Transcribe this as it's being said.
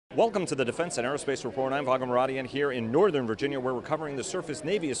Welcome to the Defense and Aerospace Report. I'm Vago Muradian here in Northern Virginia, where we're covering the Surface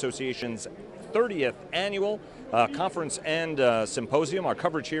Navy Association's 30th annual conference and symposium. Our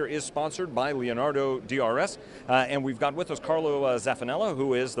coverage here is sponsored by Leonardo DRS, and we've got with us Carlo Zaffanella,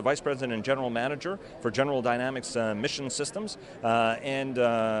 who is the Vice President and General Manager for General Dynamics Mission Systems. You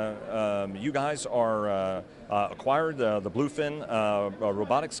guys are acquired the Bluefin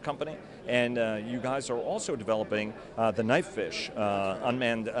Robotics company, and you guys are also developing the Knifefish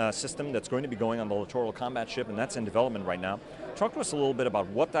unmanned system that's going to be going on the littoral combat ship, and that's in development right now. Talk to us a little bit about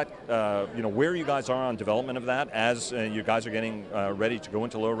what that, where you guys are on development of that as you guys are getting ready to go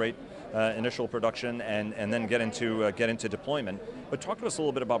into low rate initial production and then get into deployment. But talk to us a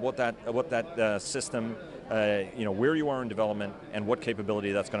little bit about what that system, where you are in development and what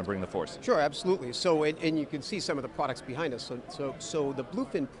capability that's going to bring the force. Sure, absolutely. So, and you can see some of the products behind us. So the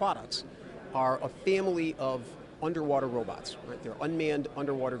Bluefin products are a family of underwater robots, right? They're unmanned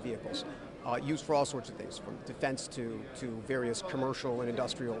underwater vehicles used for all sorts of things, from defense to various commercial and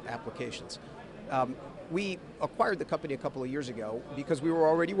industrial applications. We acquired the company a couple of years ago because we were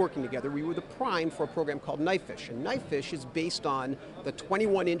already working together. We were the prime for a program called Knifefish, and Knifefish is based on the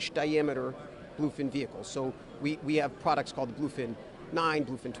 21-inch diameter Bluefin vehicle. So we have products called the Bluefin 9,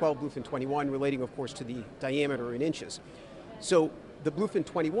 Bluefin 12, Bluefin 21, relating of course to the diameter in inches. So the Bluefin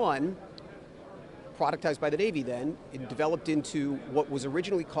 21, productized by the Navy then, it developed into what was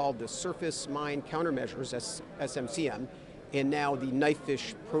originally called the Surface Mine Countermeasures, SMCM, and now the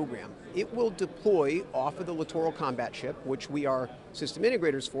Knifefish program. It will deploy off of the littoral combat ship, which we are system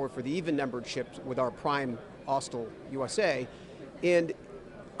integrators for the even-numbered ships with our prime Austal USA. And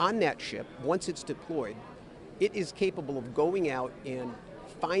on that ship, once it's deployed, it is capable of going out and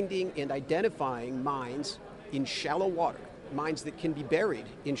finding and identifying mines in shallow water, mines that can be buried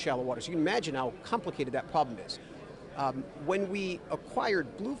in shallow water. So you can imagine how complicated that problem is. When we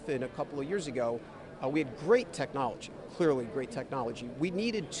acquired Bluefin a couple of years ago, we had great technology, clearly great technology. We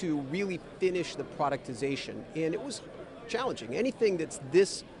needed to really finish the productization, and it was challenging. Anything that's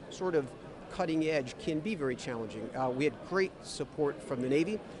this sort of cutting edge can be very challenging. We had great support from the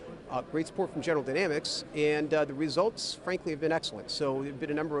Navy, great support from General Dynamics, and the results, frankly, have been excellent. So there have been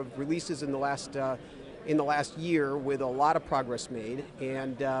a number of releases in the last year with a lot of progress made,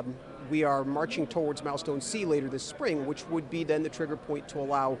 and we are marching towards Milestone C later this spring, which would be then the trigger point to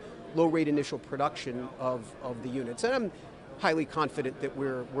allow low-rate initial production of the units. And I'm highly confident that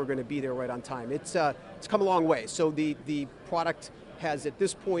we're going to be there right on time. It's come a long way. So the product has, at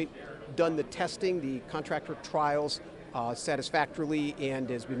this point, done the testing, the contractor trials satisfactorily, and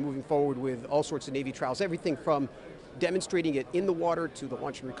has been moving forward with all sorts of Navy trials, everything from demonstrating it in the water to the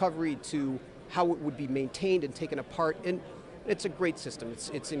launch and recovery to how it would be maintained and taken apart. And it's a great system.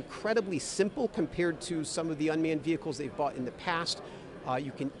 It's incredibly simple compared to some of the unmanned vehicles they've bought in the past.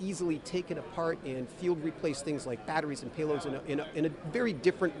 You can easily take it apart and field replace things like batteries and payloads in a very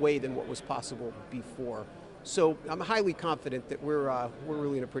different way than what was possible before. So I'm highly confident that we're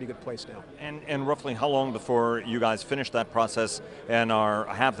really in a pretty good place now. And roughly how long before you guys finish that process and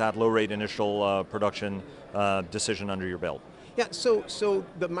have that low-rate initial production decision under your belt? Yeah, so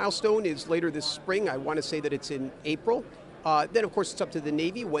the milestone is later this spring. I want to say that it's in April. Then, of course, it's up to the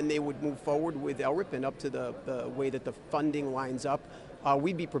Navy when they would move forward with LRIP and up to the way that the funding lines up.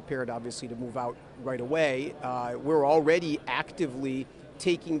 We'd be prepared, obviously, to move out right away. We're already actively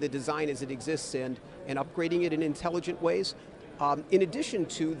taking the design as it exists and upgrading it in intelligent ways. In addition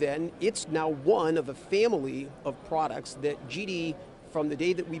to, then, it's now one of a family of products that GD, from the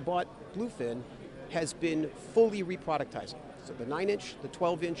day that we bought Bluefin, has been fully reproductizing. So the 9-inch, the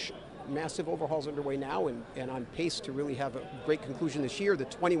 12-inch, massive overhauls underway now and on pace to really have a great conclusion this year. The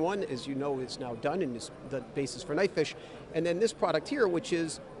 21, as you know, is now done and is the basis for Knifefish. And then this product here, which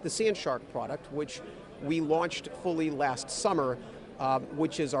is the Sand Shark product, which we launched fully last summer,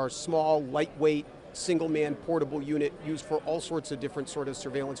 which is our small, lightweight, single-man portable unit used for all sorts of different sort of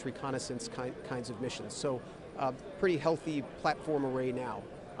surveillance, reconnaissance kinds of missions. So pretty healthy platform array now.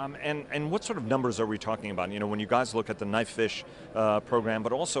 And what sort of numbers are we talking about? You know, when you guys look at the Knifefish program,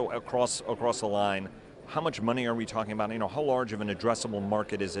 but also across the line, how much money are we talking about? You know, how large of an addressable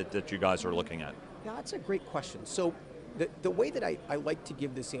market is it that you guys are looking at? Yeah, that's a great question. So the way that I like to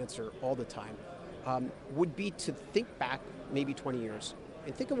give this answer all the time would be to think back maybe 20 years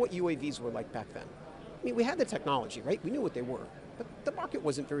and think of what UAVs were like back then. I mean, we had the technology, right? We knew what they were, but the market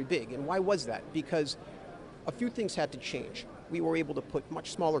wasn't very big. And why was that? Because a few things had to change. We were able to put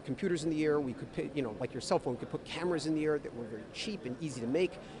much smaller computers in the air. We could, like your cell phone, could put cameras in the air that were very cheap and easy to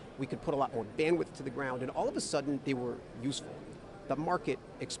make. We could put a lot more bandwidth to the ground, and all of a sudden they were useful. The market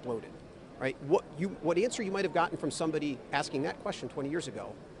exploded, right? What answer you might have gotten from somebody asking that question 20 years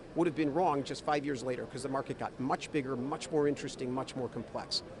ago would have been wrong just 5 years later because the market got much bigger, much more interesting, much more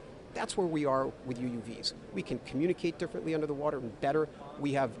complex. That's where we are with UUVs. We can communicate differently under the water and better.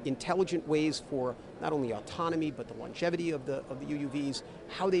 We have intelligent ways for not only autonomy, but the longevity of the UUVs,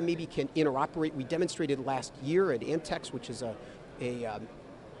 how they maybe can interoperate. We demonstrated last year at Antex, which is it's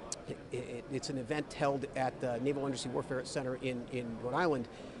an event held at the Naval Undersea Warfare Center in Rhode Island,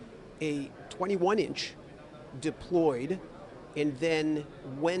 a 21-inch deployed, and then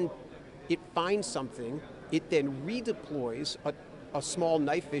when it finds something, it then redeploys a small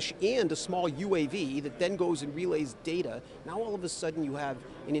Knifefish and a small UAV that then goes and relays data. Now all of a sudden you have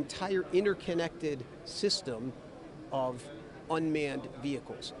an entire interconnected system of unmanned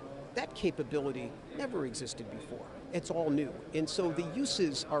vehicles. That capability never existed before. It's all new. And so the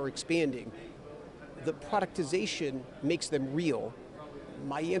uses are expanding. The productization makes them real.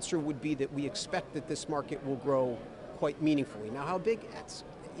 My answer would be that we expect that this market will grow quite meaningfully. Now how big?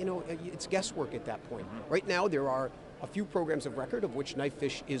 It's guesswork at that point. Right now there are a few programs of record, of which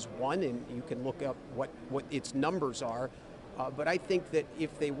Knifefish is one, and you can look up what its numbers are. But I think that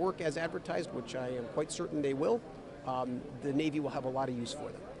if they work as advertised, which I am quite certain they will, the Navy will have a lot of use for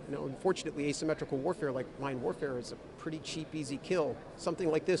them. Unfortunately, asymmetrical warfare like line warfare is a pretty cheap, easy kill.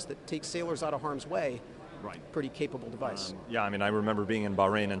 Something like this that takes sailors out of harm's way, right? Pretty capable device. Yeah, I remember being in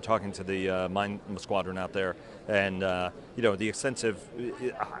Bahrain and talking to the mine squadron out there, and the extensive,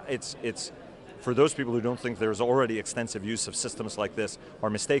 it's for those people who don't think there's already extensive use of systems like this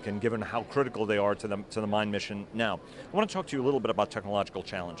are mistaken, given how critical they are to the mine mission now. I want to talk to you a little bit about technological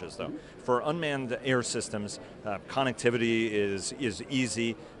challenges, though. For unmanned air systems, connectivity is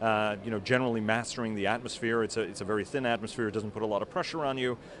easy. Generally mastering the atmosphere. It's a very thin atmosphere. It doesn't put a lot of pressure on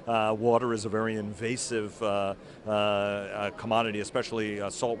you. Water is a very invasive commodity,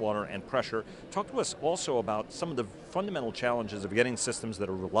 especially salt water and pressure. Talk to us also about some of the fundamental challenges of getting systems that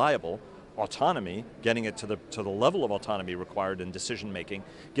are reliable, autonomy, getting it to the level of autonomy required in decision making,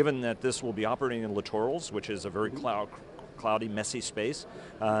 given that this will be operating in littorals, which is a very cloudy, messy space,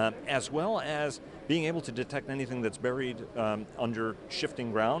 as well as being able to detect anything that's buried under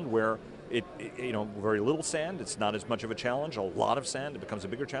shifting ground where very little sand, it's not as much of a challenge. A lot of sand, it becomes a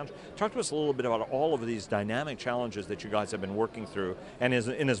bigger challenge. Talk to us a little bit about all of these dynamic challenges that you guys have been working through, and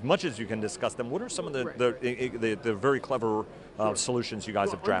in as much as you can discuss them, what are some of the very clever solutions you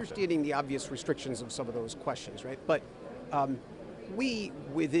guys have drafted? Understanding the obvious restrictions of some of those questions, right? But we,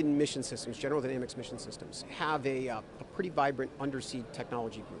 within Mission Systems, General Dynamics Mission Systems, have a pretty vibrant undersea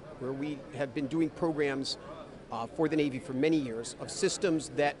technology group where we have been doing programs for the Navy for many years of systems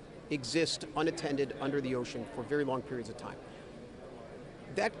that exist unattended under the ocean for very long periods of time.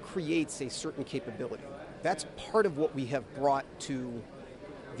 That creates a certain capability. That's part of what we have brought to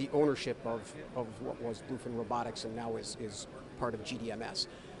the ownership of what was Bluefin Robotics and now is part of GDMS.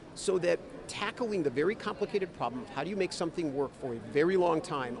 So that tackling the very complicated problem of how do you make something work for a very long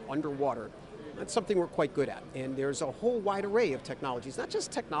time underwater, that's something we're quite good at. And there's a whole wide array of technologies, not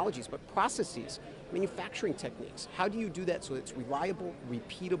just technologies, but processes, manufacturing techniques. How do you do that so it's reliable,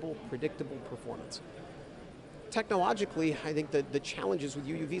 repeatable, predictable performance? Technologically, I think that the challenges with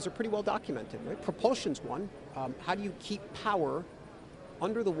UUVs are pretty well documented. Right? Propulsion's one. How do you keep power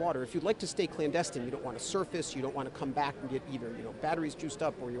under the water? If you'd like to stay clandestine, you don't want to surface, you don't want to come back and get either batteries juiced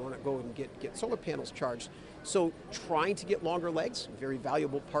up, or you want to go and get solar panels charged. So trying to get longer legs, a very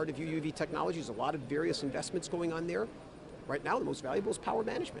valuable part of UUV technology. There's a lot of various investments going on there. Right now, the most valuable is power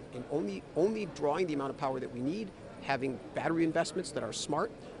management, and only drawing the amount of power that we need, having battery investments that are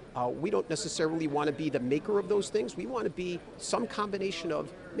smart. We don't necessarily want to be the maker of those things. We want to be some combination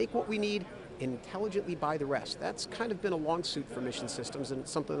of make what we need, intelligently buy the rest. That's kind of been a long suit for Mission Systems, and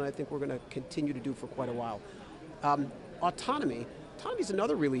it's something that I think we're going to continue to do for quite a while. Autonomy is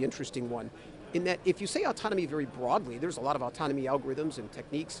another really interesting one, in that if you say autonomy very broadly, there's a lot of autonomy algorithms and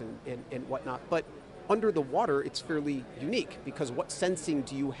techniques and whatnot, but under the water, it's fairly unique, because what sensing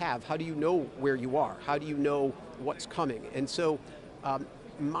do you have? How do you know where you are? How do you know what's coming? And so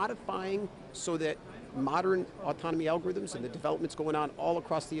modifying so that modern autonomy algorithms and the developments going on all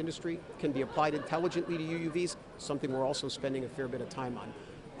across the industry can be applied intelligently to UUVs, something we're also spending a fair bit of time on.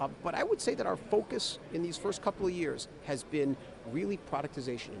 But I would say that our focus in these first couple of years has been really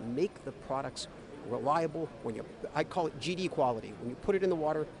productization, and make the products reliable. I call it GD quality. When you put it in the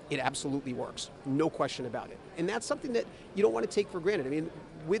water, it absolutely works. No question about it. And that's something that you don't want to take for granted. I mean,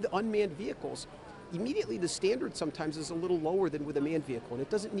 with unmanned vehicles, immediately the standard sometimes is a little lower than with a manned vehicle, and it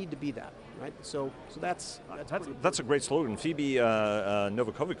doesn't need to be that, right? So that's a great slogan. Phoebe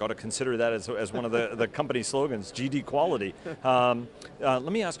Novakovic ought to consider that as one of the company slogans, GD quality. Let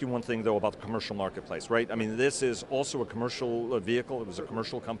me ask you one thing though about the commercial marketplace, right? I mean, this is also a commercial vehicle. It was a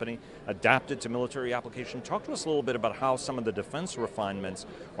commercial company adapted to military application. Talk to us a little bit about how some of the defense refinements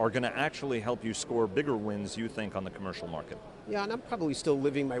are going to actually help you score bigger wins, you think, on the commercial market. Yeah, and I'm probably still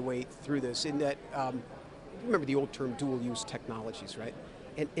living my way through this in that, remember the old term dual-use technologies, right?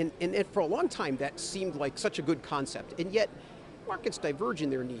 And for a long time that seemed like such a good concept, and yet markets diverge in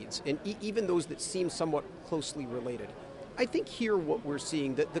their needs, and even those that seem somewhat closely related. I think here what we're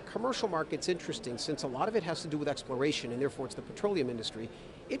seeing, that the commercial market's interesting since a lot of it has to do with exploration, and therefore it's the petroleum industry.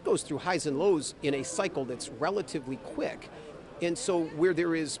 It goes through highs and lows in a cycle that's relatively quick. And so where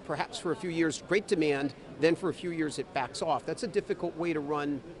there is perhaps for a few years great demand, then for a few years it backs off. That's a difficult way to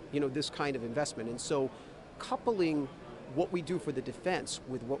run, this kind of investment. And so coupling what we do for the defense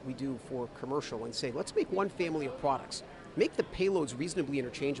with what we do for commercial and say, let's make one family of products, make the payloads reasonably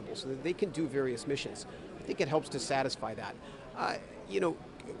interchangeable so that they can do various missions. I think it helps to satisfy that.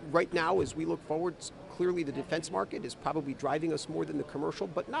 Right now as we look forward, clearly the defense market is probably driving us more than the commercial,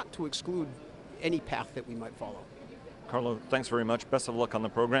 but not to exclude any path that we might follow. Carlo, thanks very much. Best of luck on the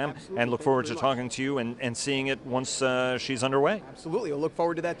program. Absolutely. And look forward to talking to you and seeing it once she's underway. Absolutely. I'll look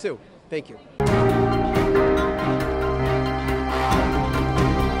forward to that too. Thank you.